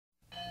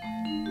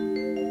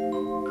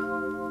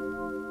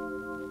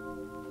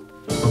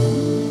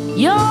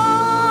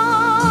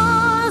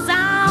Yours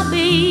I'll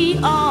be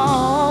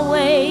always.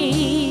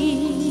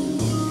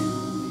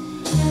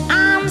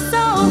 I'm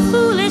so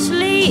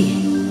foolishly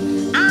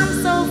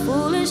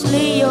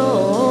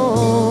yours.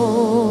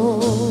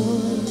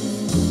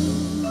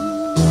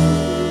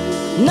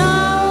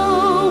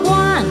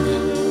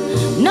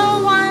 No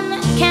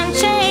one can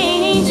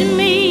change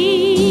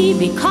me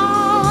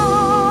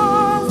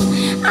because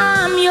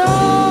I'm yours.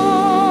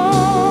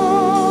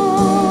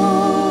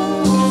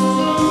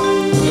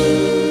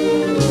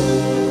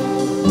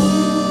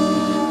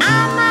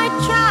 I might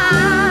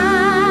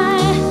try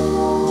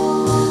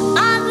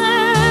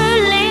other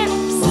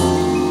lips,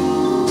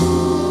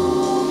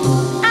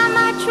 I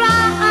might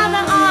try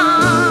other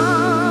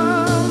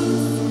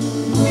arms,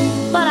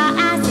 but I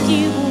ask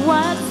you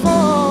what for?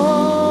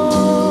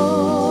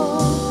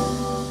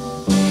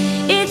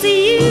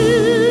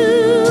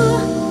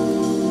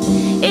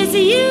 It's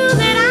you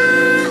that I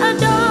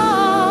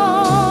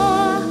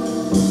adore.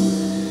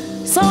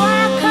 So I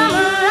come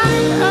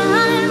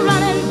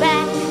running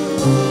back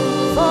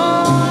for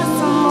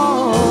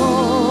some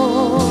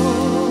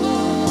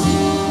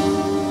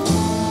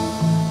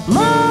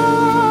more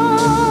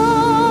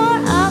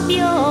of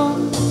your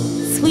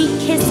sweet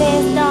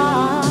kisses,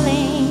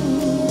 darling,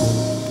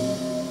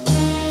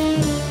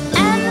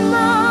 and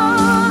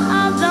more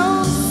of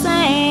those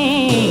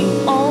same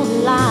old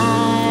lies.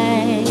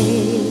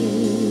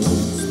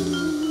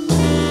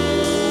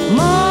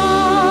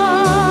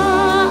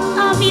 More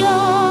of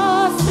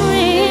your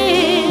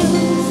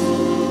thrills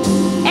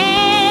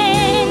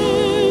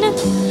and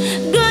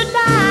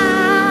goodbyes.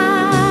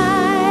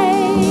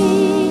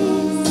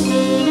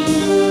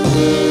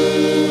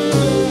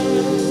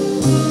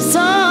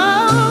 So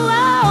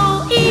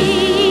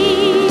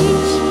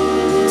each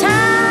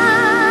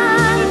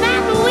time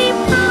that we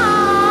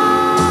part,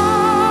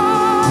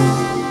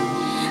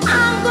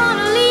 I'm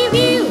gonna leave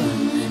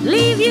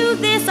you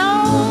this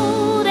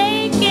old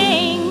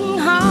aching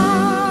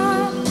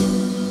heart,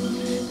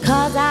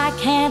 'cause I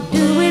can't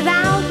do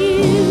without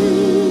you.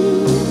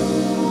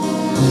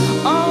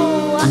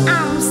 Oh,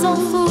 I'm so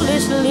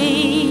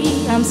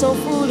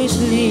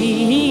foolishly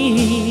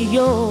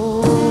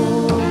yours.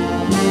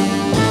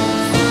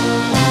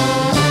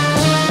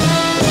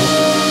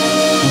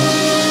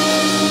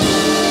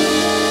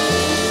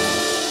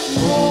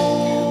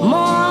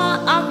 More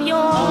of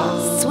your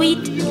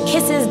sweet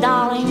kisses,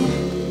 darling,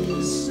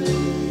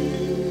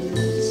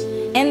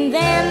 and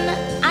then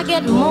I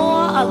get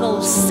more of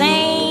those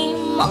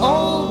same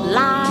old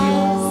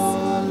lies.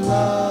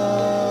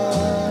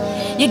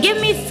 You give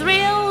me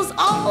thrills,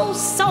 oh,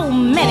 so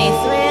many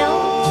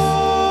thrills,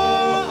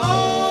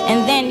 and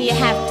then you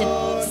have to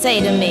say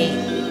to me,